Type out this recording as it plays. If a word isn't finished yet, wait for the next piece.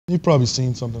You've probably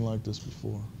seen something like this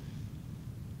before.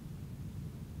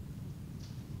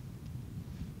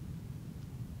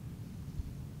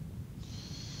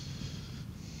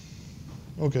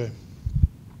 Okay.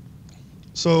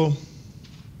 So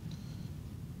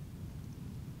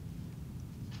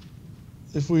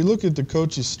if we look at the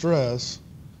Cauchy stress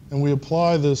and we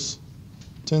apply this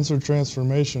tensor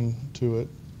transformation to it,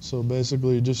 so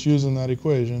basically just using that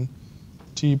equation,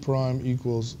 T prime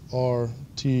equals R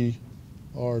T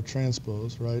R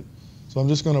transpose, right? So I'm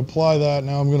just going to apply that.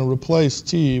 Now I'm going to replace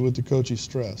T with the Cauchy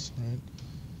stress, right?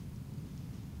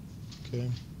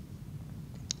 Okay.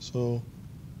 So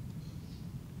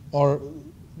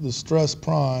the stress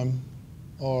prime,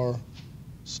 R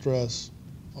stress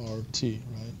RT,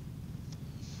 right?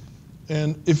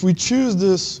 And if we choose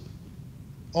this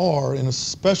R in a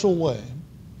special way,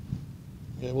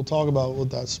 okay, we'll talk about what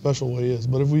that special way is,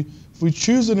 but if we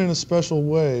choose it in a special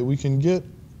way, we can get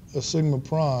a sigma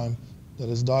prime that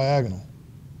is diagonal.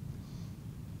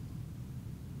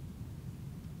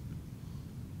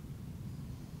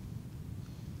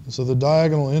 And so the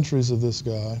diagonal entries of this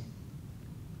guy,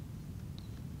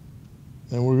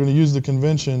 and we're going to use the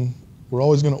convention, we're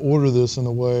always going to order this in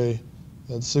a way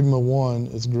that sigma 1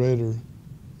 is greater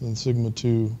than sigma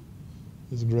 2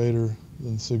 is greater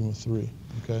than sigma 3,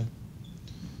 okay?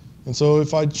 And so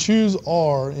if I choose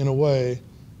R in a way,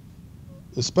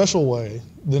 a special way,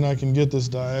 then I can get this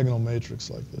diagonal matrix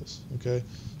like this, okay?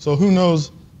 So who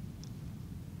knows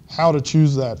how to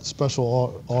choose that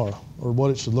special R or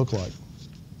what it should look like?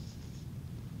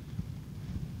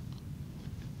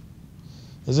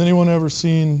 Has anyone ever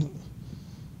seen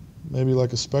maybe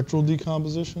like a spectral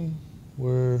decomposition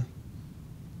where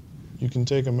you can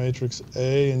take a matrix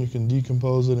A and you can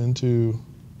decompose it into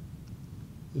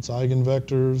its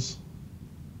eigenvectors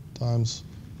times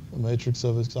a matrix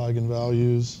of its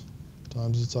eigenvalues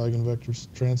times its eigenvectors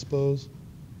transpose,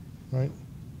 right?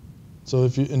 So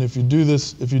if you do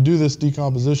this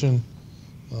decomposition,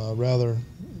 rather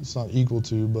it's not equal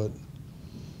to, but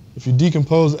if you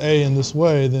decompose A in this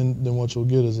way, then what you'll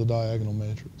get is a diagonal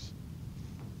matrix,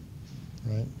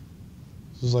 right?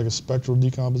 This is like a spectral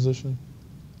decomposition.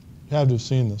 You have to have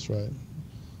seen this, right?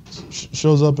 It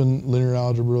shows up in linear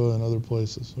algebra and other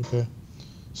places, okay?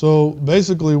 So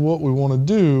basically what we want to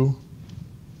do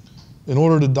in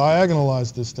order to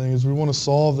diagonalize this thing is we want to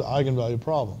solve the eigenvalue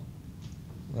problem,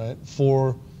 right,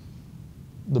 for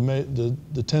the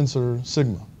tensor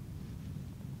sigma,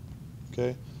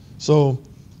 okay? So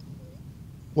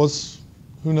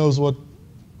who knows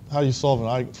how you solve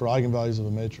for eigenvalues of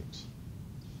a matrix?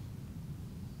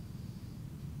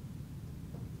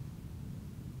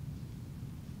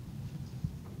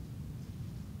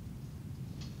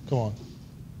 Come on.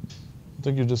 I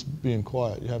think you're just being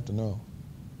quiet. You have to know,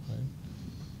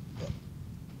 right?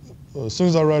 Well, as soon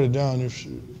as I write it down, you're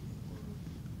Matrix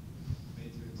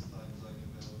times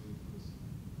eigenvalue equals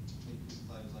matrix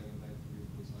times eigenvector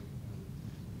equals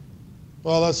eigenvalue.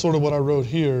 well, that's sort of what I wrote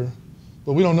here,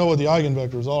 but we don't know what the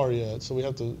eigenvectors are yet, so we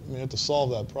have to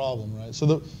solve that problem, right?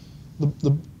 So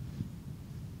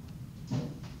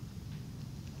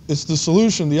it's the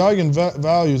solution. The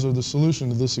eigenvalues are the solution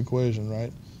to this equation,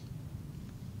 right?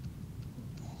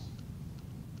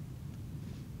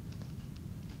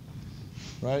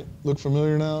 Right? Look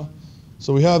familiar now?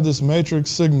 So we have this matrix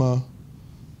sigma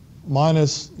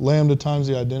minus lambda times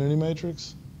the identity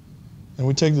matrix. And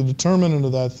we take the determinant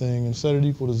of that thing and set it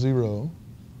equal to 0.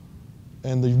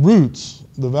 And the roots,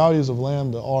 the values of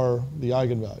lambda, are the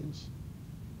eigenvalues.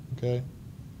 Okay?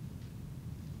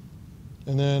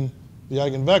 And then the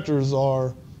eigenvectors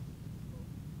are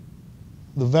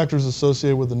the vectors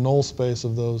associated with the null space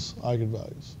of those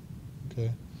eigenvalues.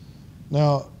 Okay?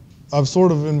 Now, I've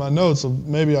sort of in my notes,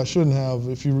 maybe I shouldn't have.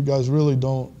 If you guys really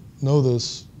don't know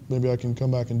this, maybe I can come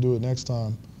back and do it next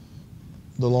time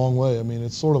the long way. I mean,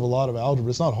 it's sort of a lot of algebra.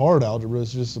 It's not hard algebra.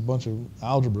 It's just a bunch of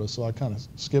algebra, so I kind of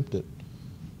skipped it.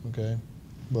 Okay?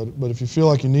 But if you feel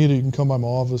like you need it, you can come by my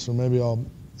office, or maybe I'll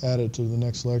add it to the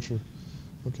next lecture.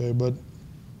 Okay? But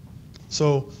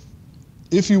so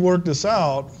if you work this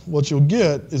out, what you'll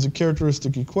get is a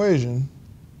characteristic equation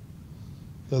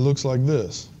that looks like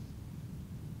this.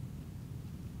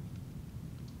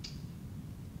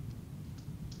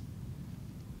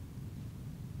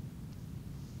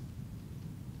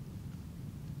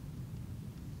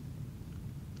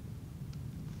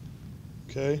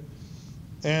 Okay,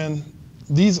 and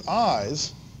these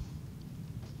i's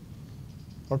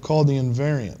are called the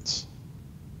invariants.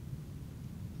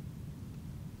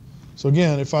 So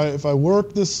again, if I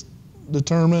work this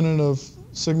determinant of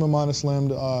sigma minus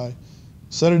lambda I,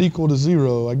 set it equal to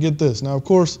 0, I get this. Now, of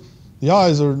course, the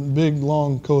i's are big,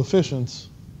 long coefficients,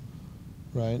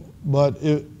 right? But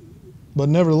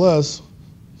nevertheless,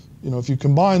 if you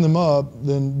combine them up,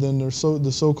 then there's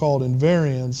the so-called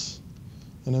invariants,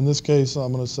 and in this case,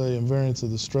 I'm going to say invariants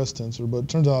of the stress tensor. But it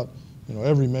turns out,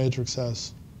 every matrix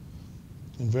has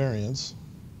invariants.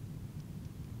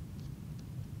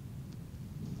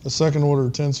 A second-order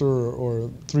tensor or a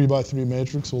 3x3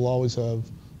 matrix will always have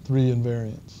 3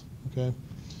 invariants. Okay,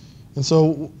 and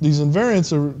so these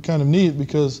invariants are kind of neat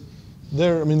because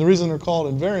the reason they're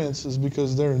called invariants is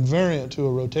because they're invariant to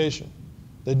a rotation.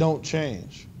 They don't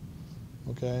change.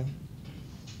 Okay,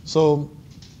 so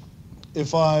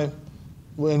if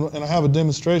and I have a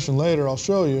demonstration later, I'll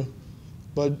show you.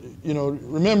 But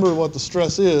remember what the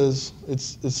stress is.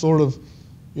 It's sort of,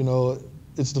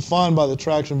 it's defined by the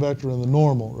traction vector and the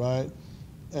normal, right?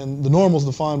 And the normal is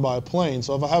defined by a plane.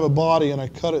 So if I have a body and I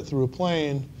cut it through a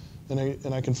plane,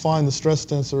 and I can find the stress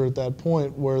tensor at that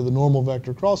point where the normal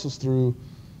vector crosses through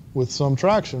with some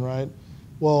traction, right?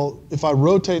 Well, if I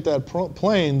rotate that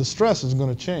plane, the stress is going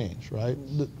to change, right?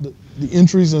 The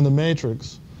entries in the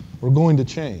matrix are going to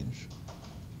change,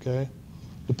 okay?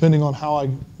 Depending on how I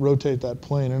rotate that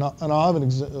plane. And I'll have a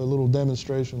little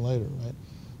demonstration later, right?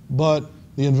 But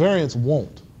the invariants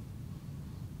won't,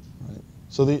 right?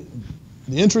 So the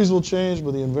entries will change,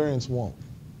 but the invariants won't.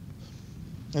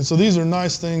 And so these are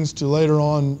nice things to later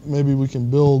on, maybe we can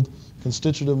build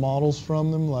constitutive models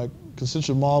from them. Like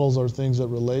constitutive models are things that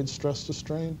relate stress to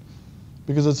strain.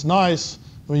 Because it's nice,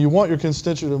 you want your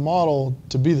constitutive model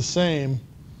to be the same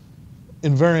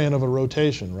invariant of a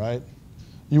rotation, right?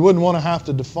 You wouldn't want to have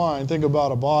to define, think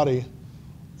about a body,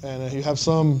 and you have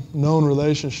some known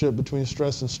relationship between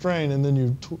stress and strain, and then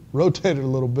you rotate it a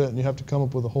little bit, and you have to come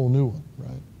up with a whole new one,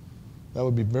 right? That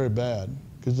would be very bad,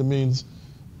 because it means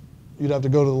you'd have to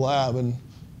go to the lab and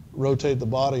rotate the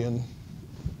body in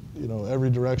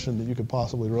every direction that you could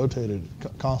possibly rotate it,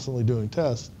 constantly doing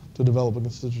tests to develop a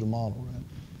constitutive model,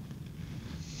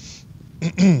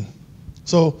 right?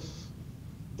 So,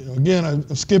 again,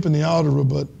 I'm skipping the algebra,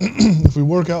 but if we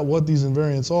work out what these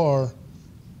invariants are,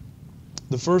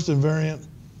 the first invariant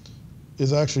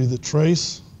is actually the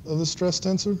trace of the stress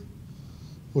tensor,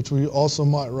 which we also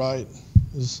might write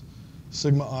as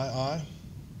sigma II.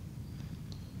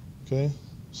 Okay,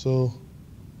 so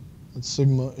that's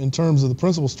sigma, in terms of the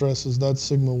principal stresses, that's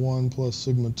sigma 1 plus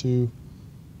sigma 2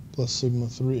 plus sigma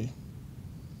 3,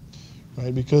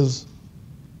 right? Because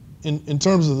in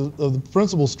terms of the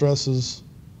principal stresses,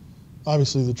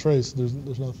 obviously the trace, there's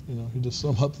nothing, you just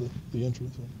sum up the entry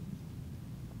thing.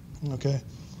 Okay.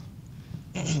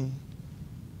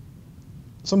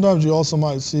 Sometimes you also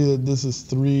might see that this is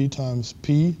 3 times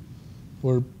P,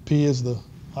 where P is the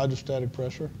hydrostatic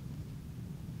pressure.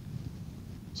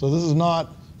 So this is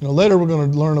not, later we're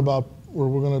going to learn about, or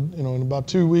we're going to, in about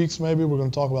 2 weeks maybe, we're going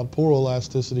to talk about pore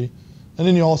elasticity. And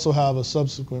then you also have a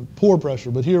subsequent pore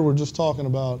pressure. But here we're just talking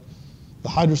about the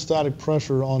hydrostatic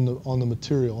pressure on the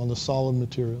material, on the solid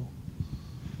material.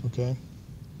 Okay?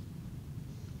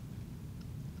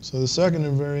 So the second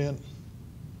invariant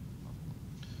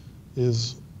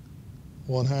is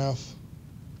 1/2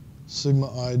 sigma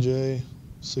ij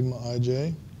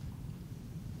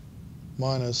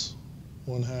minus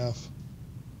 1/2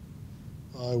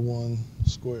 I1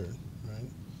 squared, right?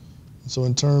 And so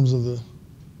in terms of the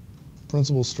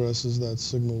principal stresses, that's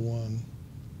sigma 1,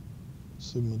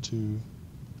 sigma 2,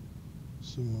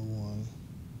 sigma 1,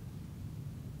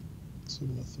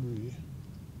 sigma 3,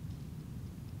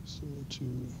 sigma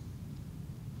 2,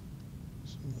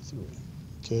 sigma 3.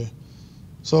 Okay.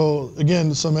 So again,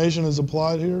 the summation is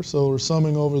applied here. So we're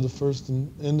summing over the first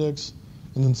index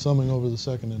and then summing over the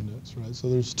second index, right? So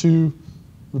there's 2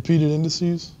 repeated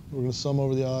indices. We're going to sum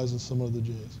over the i's and sum over the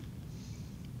j's.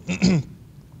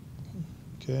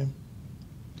 Okay.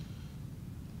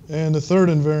 And the third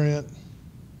invariant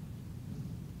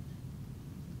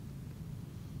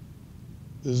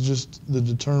is just the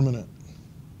determinant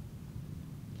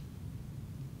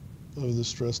of the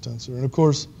stress tensor. And of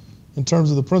course, in terms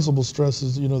of the principal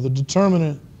stresses, the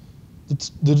determinant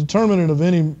of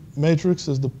any matrix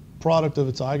is the product of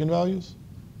its eigenvalues.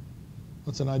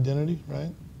 That's an identity,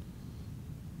 right?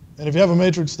 And if you have a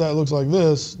matrix that looks like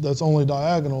this, that's only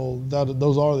diagonal,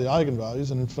 those are the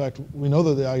eigenvalues. And in fact, we know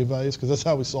they're the eigenvalues because that's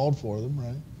how we solved for them,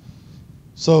 right?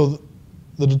 So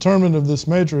the determinant of this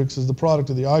matrix is the product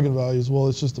of the eigenvalues. Well,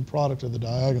 it's just the product of the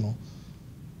diagonal.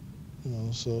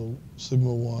 So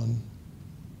sigma 1,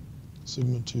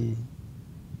 sigma 2,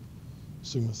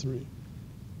 sigma 3.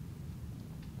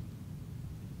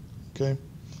 Okay?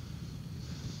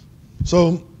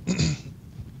 So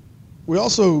we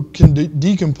also can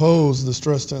decompose the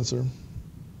stress tensor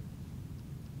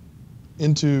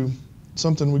into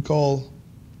something we call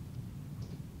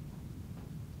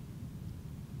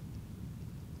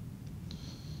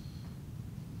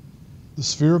the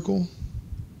spherical,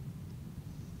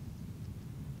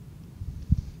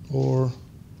 or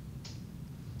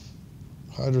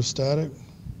hydrostatic,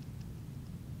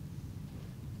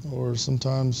 or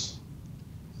sometimes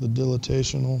the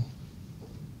dilatational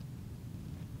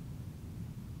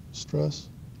stress.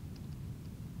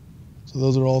 So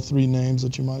those are all three names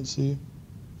that you might see,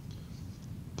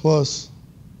 plus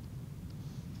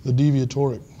the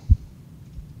deviatoric.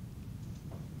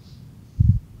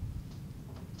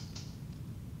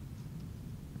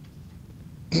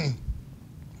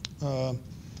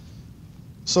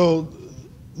 So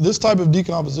this type of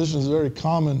decomposition is very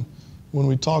common when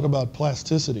we talk about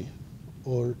plasticity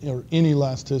or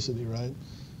inelasticity, right?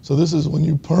 So this is when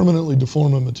you permanently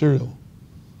deform a material.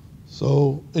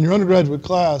 So in your undergraduate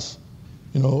class,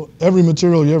 every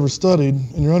material you ever studied,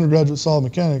 in your undergraduate solid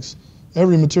mechanics,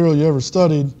 every material you ever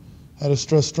studied had a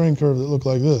stress strain curve that looked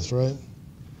like this, right?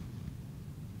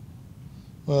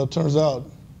 Well, it turns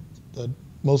out that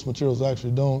most materials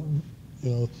actually don't.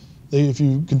 If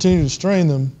you continue to strain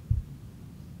them,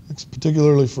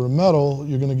 particularly for a metal,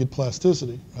 you're going to get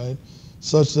plasticity, right?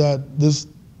 Such that this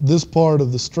part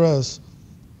of the stress,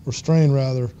 or strain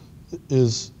rather,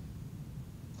 is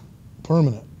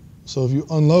permanent. So if you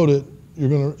unload it, you're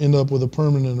going to end up with a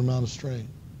permanent amount of strain.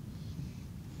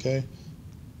 Okay?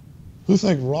 Who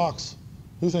thinks rocks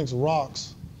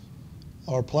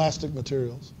are plastic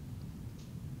materials?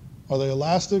 Are they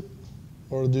elastic,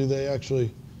 or do they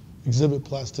actually exhibit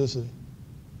plasticity?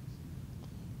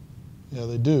 Yeah,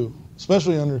 they do,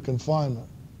 especially under confinement,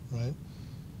 right?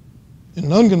 In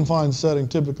an unconfined setting,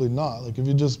 typically not. Like if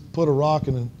you just put a rock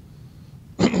in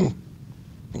a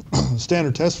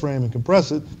standard test frame and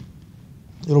compress it,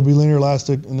 it'll be linear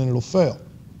elastic and then it'll fail.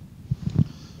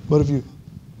 But if you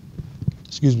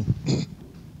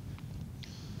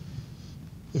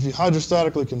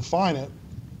hydrostatically confine it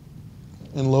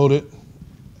and load it,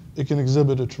 it can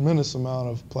exhibit a tremendous amount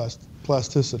of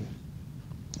plasticity.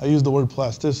 I use the word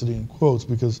plasticity in quotes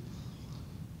because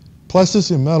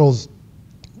plasticity in metals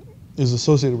is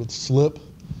associated with slip,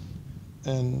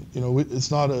 and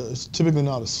it's typically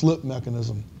not a slip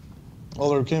mechanism,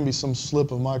 although there can be some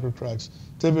slip of microcracks.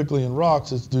 Typically in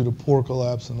rocks, it's due to pore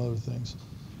collapse and other things,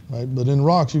 right? But in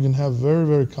rocks, you can have very,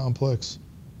 very complex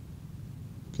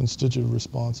constitutive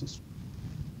responses,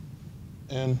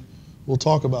 and we'll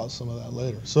talk about some of that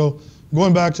later. So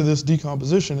going back to this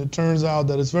decomposition, it turns out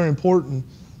that it's very important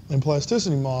in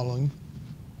plasticity modeling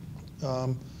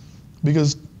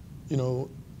because,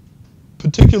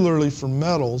 particularly for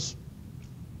metals,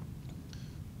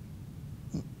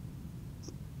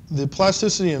 the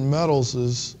plasticity in metals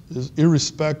is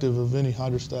irrespective of any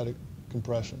hydrostatic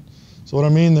compression. So what I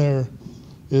mean there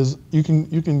is you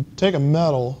can take a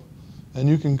metal and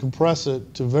you can compress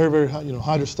it to very, very high,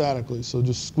 hydrostatically, so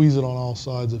just squeeze it on all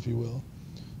sides, if you will,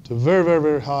 to very, very,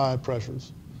 very high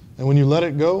pressures. And when you let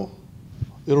it go,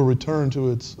 it'll return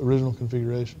to its original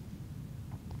configuration.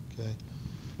 Okay?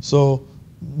 So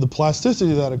the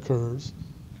plasticity that occurs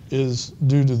is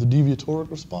due to the deviatoric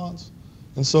response.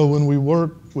 And so when we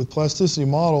work with plasticity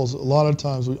models, a lot of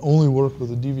times we only work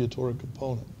with a deviatoric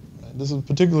component. Right? This is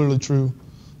particularly true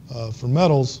for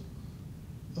metals,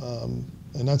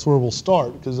 and that's where we'll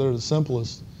start because they're the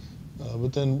simplest.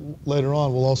 But then later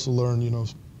on, we'll also learn,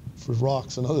 for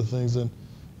rocks and other things, then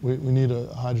we need a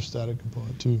hydrostatic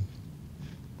component too.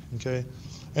 Okay,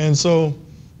 and so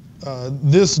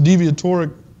this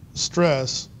deviatoric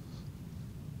stress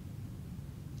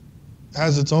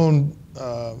has its own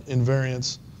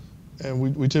invariance, and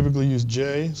we typically use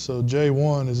J, so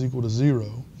J1 is equal to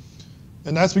 0.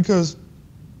 And that's because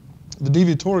the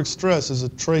deviatoric stress is a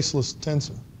traceless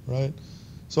tensor, right?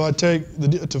 So I take,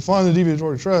 to find the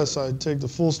deviatoric stress, I take the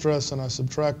full stress and I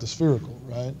subtract the spherical,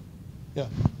 right? Yeah.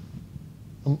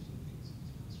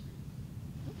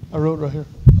 I wrote right here.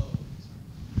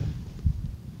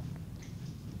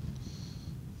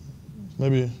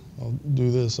 Maybe I'll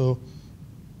do this. So,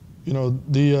 the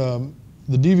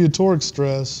deviatoric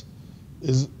stress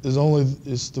is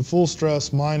the full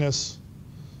stress minus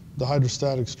the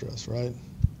hydrostatic stress, right?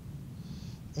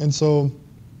 And so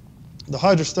the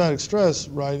hydrostatic stress,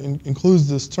 right, includes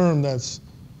this term that's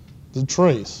the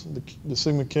trace, the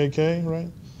sigma kk, right?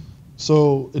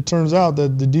 So it turns out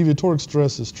that the deviatoric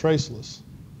stress is traceless.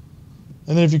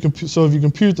 And then if you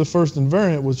compute the first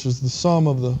invariant, which is the sum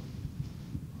of the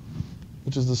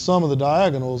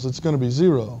diagonals, it's going to be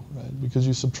 0, right? Because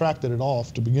you subtracted it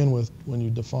off to begin with when you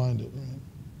defined it, right?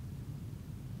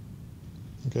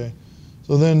 Okay,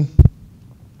 so then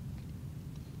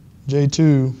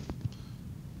J2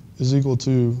 is equal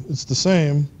to, it's the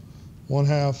same,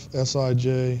 1/2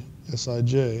 Sij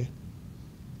Sij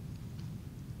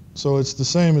So it's the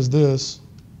same as this.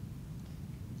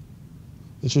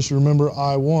 It's just remember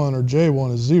I1 or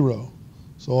J1 is 0.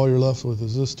 So all you're left with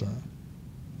is this term.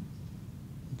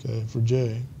 Okay, for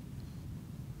J.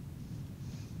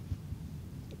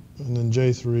 And then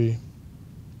J3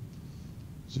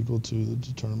 is equal to the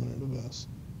determinant of S.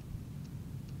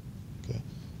 Okay.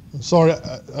 I'm sorry,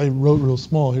 I wrote real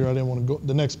small here. I didn't want to go.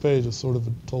 The next page is sort of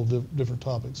a total different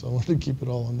topic, so I wanted to keep it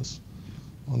all on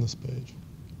this page.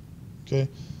 Okay.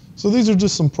 So these are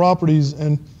just some properties,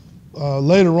 and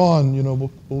later on, you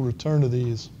know, we'll return to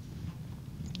these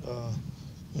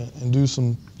and do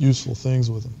some useful things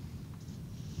with them.